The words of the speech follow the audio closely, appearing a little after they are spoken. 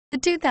The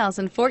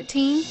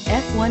 2014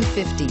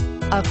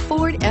 F-150. A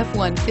Ford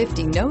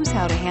F-150 knows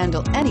how to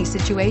handle any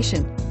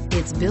situation.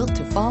 It's built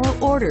to follow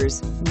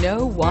orders,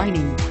 no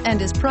whining,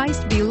 and is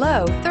priced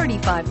below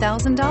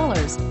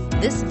 $35,000.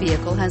 This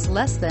vehicle has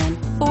less than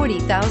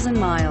 40,000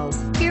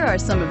 miles. Here are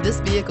some of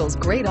this vehicle's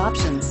great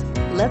options: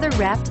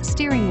 leather-wrapped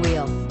steering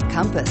wheel,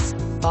 compass,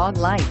 fog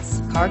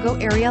lights, cargo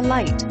area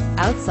light,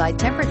 outside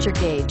temperature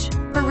gauge,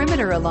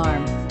 perimeter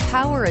alarm,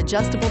 power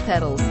adjustable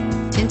pedals,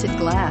 tinted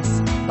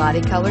glass,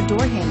 body color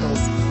door handles,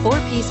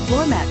 4-piece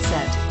floor mat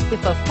set.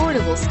 If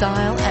affordable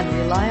style and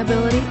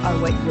reliability are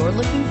what you're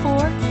looking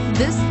for,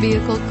 this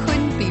vehicle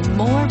couldn't be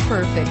more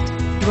perfect.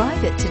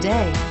 Drive it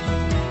today.